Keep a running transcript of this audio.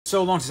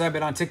so long since I've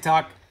been on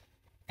TikTok,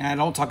 and I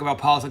don't talk about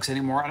politics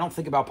anymore. I don't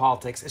think about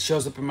politics. It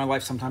shows up in my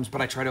life sometimes,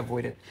 but I try to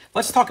avoid it.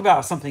 Let's talk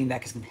about something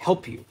that can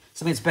help you,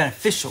 something that's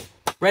beneficial.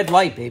 Red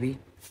light, baby.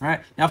 All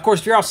right. Now, of course,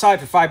 if you're outside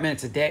for 5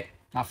 minutes a day,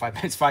 not 5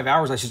 minutes, 5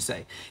 hours, I should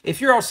say.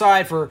 If you're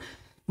outside for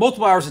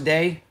multiple hours a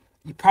day,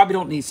 you probably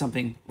don't need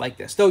something like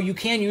this. Though you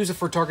can use it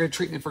for targeted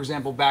treatment, for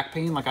example, back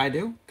pain like I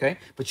do, okay?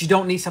 But you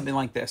don't need something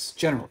like this,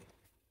 generally.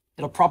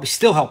 It'll probably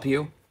still help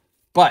you,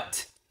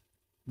 but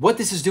what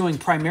this is doing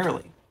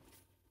primarily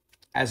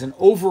as an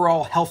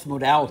overall health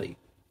modality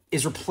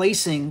is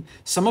replacing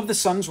some of the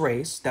sun's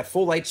rays, that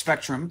full light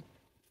spectrum,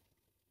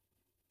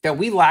 that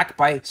we lack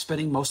by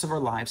spending most of our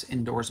lives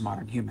indoors,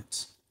 modern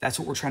humans. That's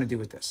what we're trying to do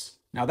with this.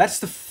 Now, that's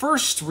the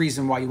first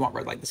reason why you want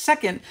red light. The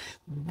second,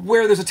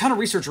 where there's a ton of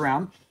research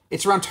around,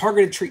 it's around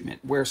targeted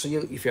treatment, where if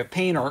you have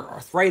pain or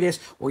arthritis,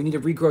 or you need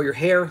to regrow your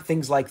hair,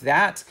 things like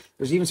that.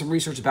 There's even some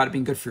research about it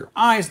being good for your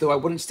eyes, though I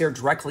wouldn't stare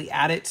directly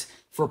at it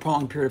for a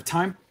prolonged period of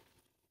time.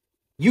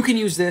 You can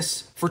use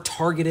this for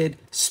targeted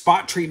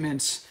spot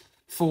treatments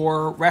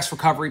for rest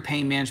recovery,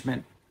 pain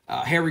management,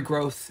 hair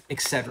regrowth,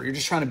 etc. You're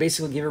just trying to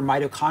basically give your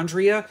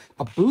mitochondria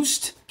a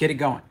boost, get it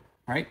going,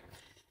 right?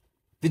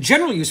 The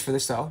general use for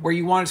this, though, where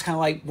you want it to kind of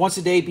like once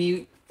a day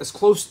be as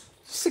close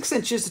 6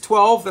 inches to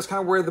 12, that's kind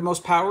of where the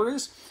most power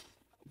is.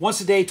 Once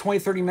a day, 20,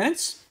 30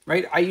 minutes,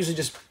 right? I usually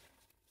just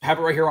have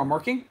it right here while I'm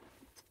working.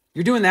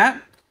 You're doing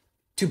that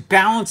to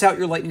balance out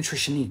your light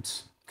nutrition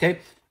needs, okay?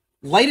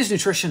 Light as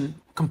nutrition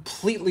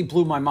completely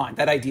blew my mind,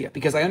 that idea,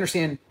 because I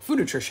understand food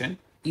nutrition.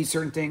 Eat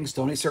certain things,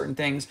 don't eat certain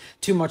things.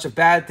 Too much of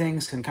bad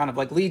things can kind of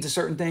like lead to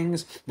certain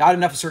things. Not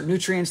enough of certain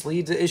nutrients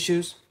lead to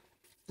issues.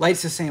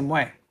 Light's the same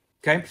way,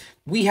 okay?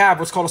 We have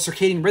what's called a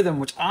circadian rhythm,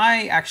 which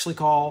I actually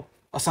call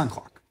a sun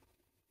clock,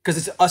 because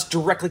it's us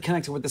directly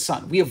connected with the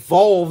sun. We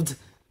evolved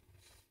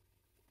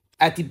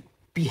at the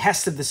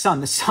behest of the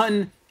sun. The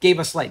sun gave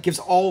us light, gives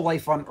all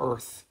life on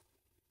Earth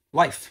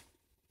life,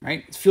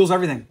 right? It fuels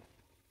everything.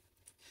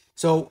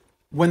 So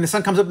when the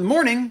sun comes up in the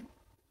morning,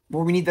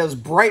 where we need those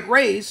bright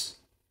rays,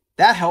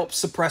 that helps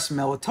suppress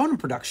melatonin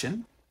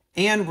production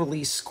and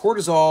release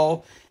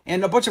cortisol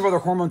and a bunch of other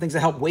hormone things that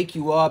help wake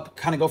you up,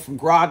 kind of go from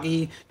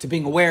groggy to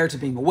being aware to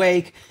being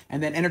awake,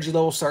 and then energy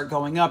levels start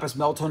going up as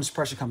melatonin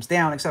suppression comes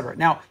down, etc.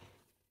 Now,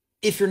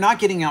 if you're not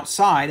getting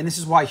outside, and this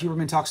is why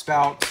Huberman talks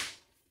about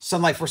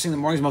sunlight first thing in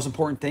the morning is the most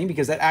important thing,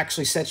 because that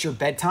actually sets your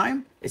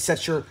bedtime. It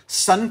sets your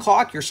sun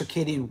clock, your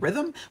circadian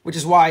rhythm, which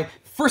is why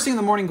first thing in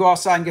the morning, go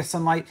outside and get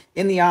sunlight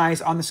in the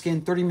eyes, on the skin,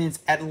 30 minutes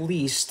at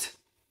least.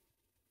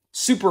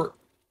 Super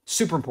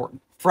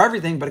important for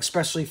everything, but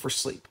especially for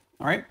sleep,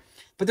 all right?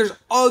 But there's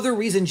other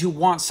reasons you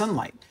want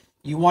sunlight.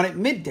 You want it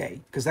midday,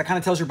 because that kind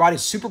of tells your body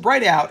it's super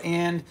bright out,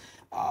 and,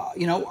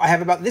 I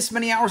have about this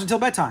many hours until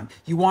bedtime.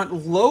 You want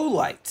low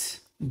light,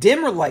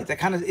 dimmer light that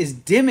kind of is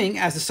dimming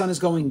as the sun is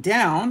going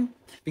down,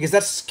 because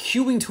that's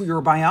cueing to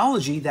your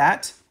biology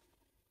that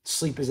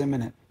sleep is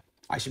imminent.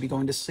 I should be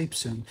going to sleep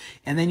soon.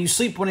 And then you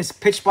sleep when it's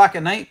pitch black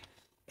at night,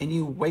 and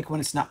you wake when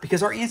it's not,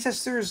 because our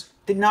ancestors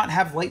did not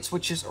have light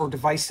switches or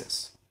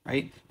devices,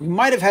 right? We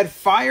might have had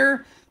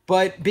fire,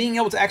 but being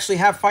able to actually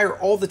have fire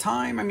all the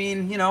time, I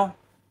mean,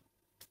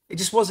 it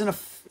just wasn't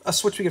a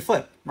switch we could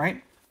flip,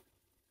 right?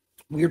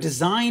 We are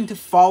designed to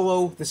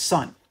follow the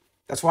sun.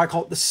 That's why I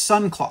call it the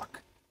sun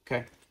clock,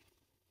 okay?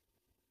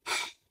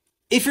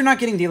 If you're not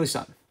getting daily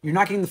sun, you're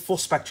not getting the full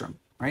spectrum,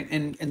 right?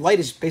 And light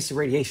is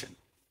basically radiation.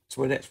 That's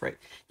what it is, right?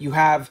 You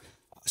have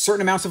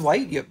certain amounts of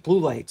light. You have blue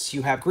lights.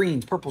 You have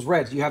greens, purples,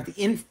 reds. You have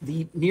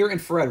the near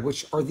infrared,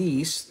 which are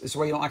these. This is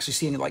why you don't actually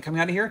see any light coming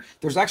out of here.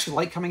 There's actually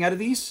light coming out of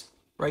these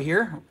right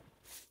here,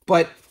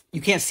 but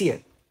you can't see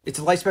it. It's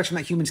a light spectrum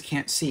that humans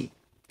can't see,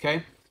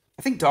 okay?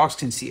 I think dogs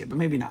can see it, but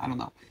maybe not. I don't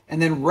know.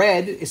 And then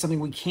red is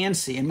something we can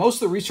see. And most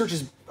of the research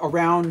is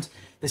around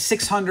the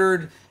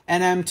 600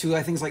 nm to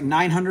I think it's like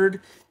 900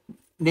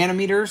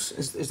 nanometers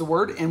is the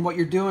word. And what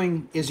you're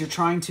doing is you're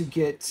trying to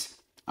get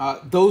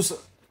those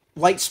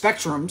light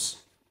spectrums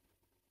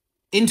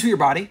into your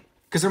body,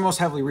 because they're most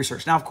heavily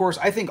researched. Now, of course,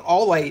 I think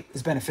all light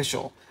is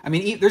beneficial. I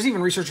mean, there's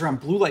even research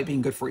around blue light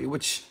being good for you,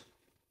 which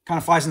kind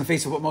of flies in the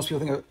face of what most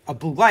people think of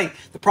blue light.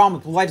 The problem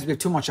with blue light is we have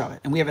too much of it,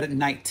 and we have it at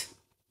night.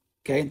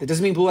 Okay, that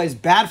doesn't mean blue light is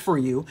bad for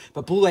you,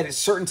 but blue light at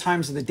certain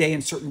times of the day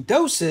in certain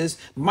doses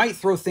might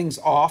throw things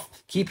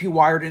off, keep you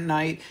wired at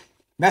night,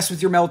 mess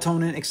with your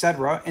melatonin,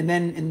 etc. And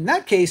then in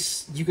that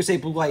case, you could say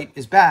blue light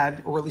is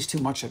bad, or at least too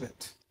much of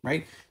it,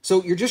 right?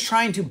 So you're just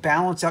trying to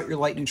balance out your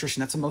light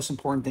nutrition. That's the most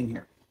important thing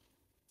here.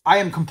 I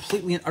am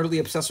completely and utterly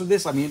obsessed with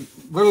this. I mean,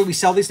 literally we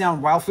sell these now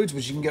in Wild Foods,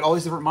 which you can get all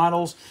these different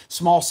models,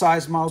 small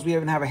size models. We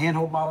even have a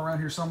handhold model around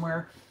here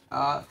somewhere.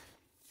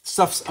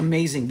 Stuff's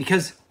amazing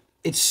because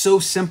it's so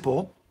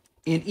simple.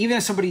 And even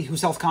as somebody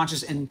who's health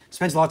conscious and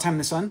spends a lot of time in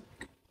the sun,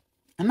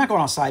 I'm not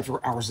going outside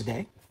for hours a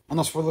day,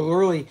 unless we're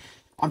literally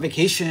on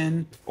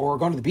vacation or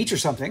going to the beach or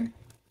something.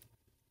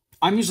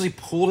 I'm usually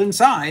pulled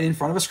inside in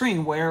front of a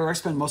screen where I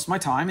spend most of my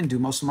time and do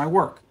most of my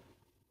work.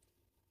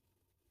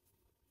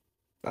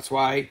 That's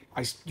why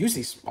I use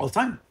these all the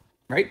time,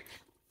 right?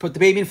 Put the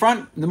baby in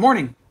front in the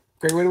morning,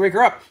 Great way to wake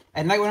her up.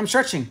 At night when I'm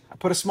stretching, I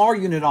put a smaller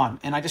unit on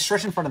and I just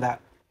stretch in front of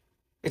that.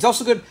 It's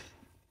also good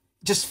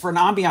just for an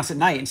ambiance at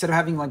night. Instead of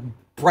having like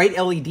bright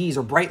LEDs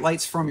or bright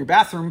lights from your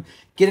bathroom,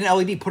 get an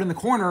LED, put in the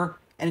corner,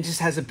 and it just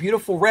has a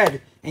beautiful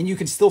red and you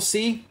can still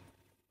see.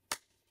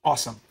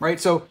 Awesome, right?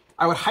 So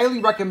I would highly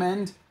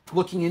recommend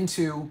looking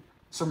into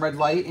some red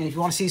light. And if you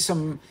want to see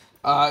some,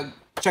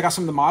 check out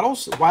some of the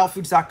models,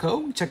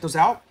 wildfoods.co, check those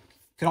out.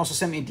 You can also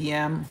send me a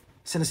DM,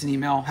 send us an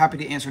email. Happy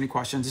to answer any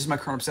questions. This is my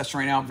current obsession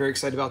right now. I'm very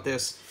excited about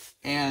this.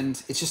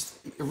 And it's just,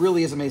 it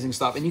really is amazing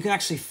stuff. And you can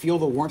actually feel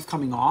the warmth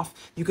coming off.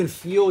 You can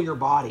feel your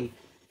body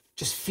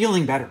just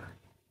feeling better.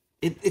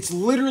 It's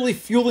literally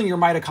fueling your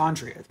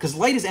mitochondria because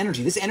light is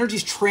energy. This energy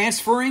is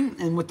transferring,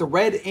 and with the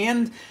red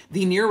and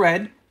the near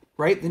red,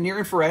 right? The near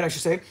infrared, I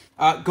should say,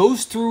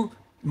 goes through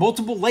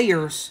multiple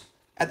layers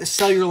at the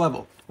cellular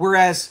level.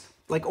 Whereas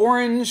like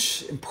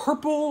orange and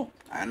purple,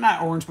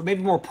 not orange, but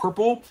maybe more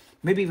purple,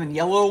 maybe even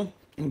yellow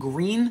and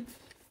green,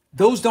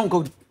 those don't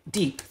go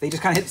deep. They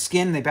just kind of hit the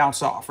skin and they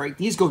bounce off, right?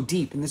 These go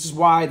deep. And this is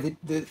why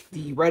the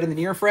red and the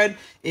near infrared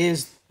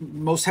is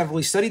most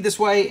heavily studied this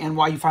way and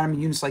why you find them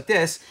in units like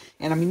this.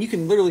 And I mean, you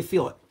can literally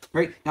feel it,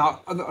 right?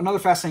 Now, another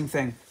fascinating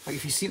thing, like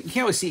if you see, you can't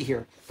really see it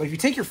here, but if you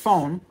take your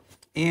phone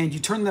and you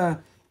turn the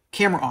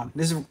camera on,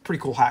 this is a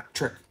pretty cool hack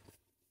trick.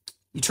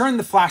 You turn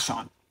the flash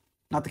on,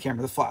 not the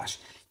camera, the flash.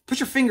 Put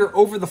your finger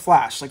over the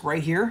flash, like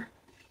right here,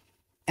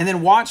 and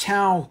then watch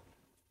how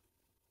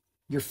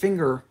your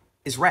finger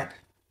is red.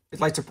 It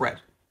lights up red.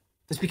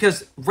 That's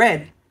because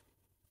red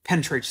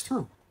penetrates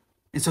through.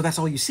 And so that's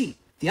all you see.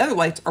 The other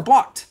lights are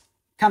blocked.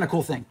 Kind of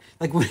cool thing.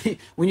 Like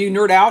when you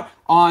nerd out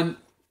on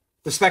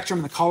the spectrum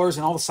and the colors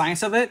and all the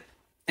science of it,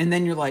 and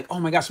then you're like, oh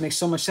my gosh, it makes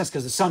so much sense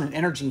because the sun and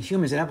energy and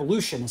humans and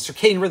evolution and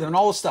circadian rhythm and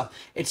all this stuff.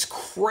 It's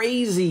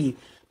crazy,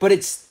 but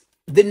it's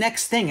the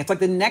next thing. It's like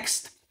the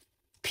next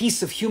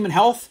piece of human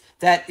health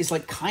that is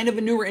like kind of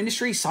a newer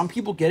industry. Some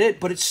people get it,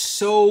 but it's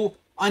so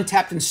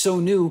untapped and so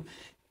new.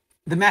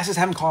 The masses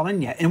haven't called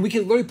in yet. And we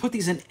can literally put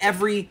these in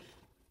every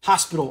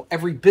hospital,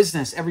 every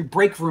business, every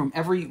break room,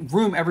 every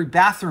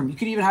bathroom. You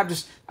could even have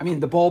just, I mean,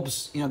 the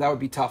bulbs, you know, that would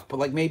be tough, but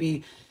like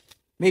maybe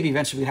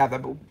eventually we'd have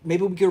that, but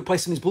maybe we could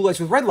replace some of these blue lights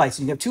with red lights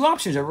and you have two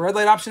options. You have a red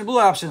light option and a blue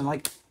light option, and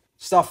like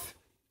stuff,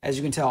 as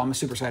you can tell, I'm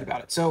super excited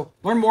about it. So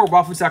learn more,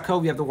 wildfoods.co.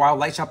 We have the wild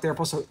light shop there,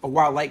 plus a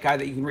wild light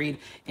guide that you can read,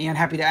 and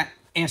happy to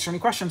answer any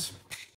questions.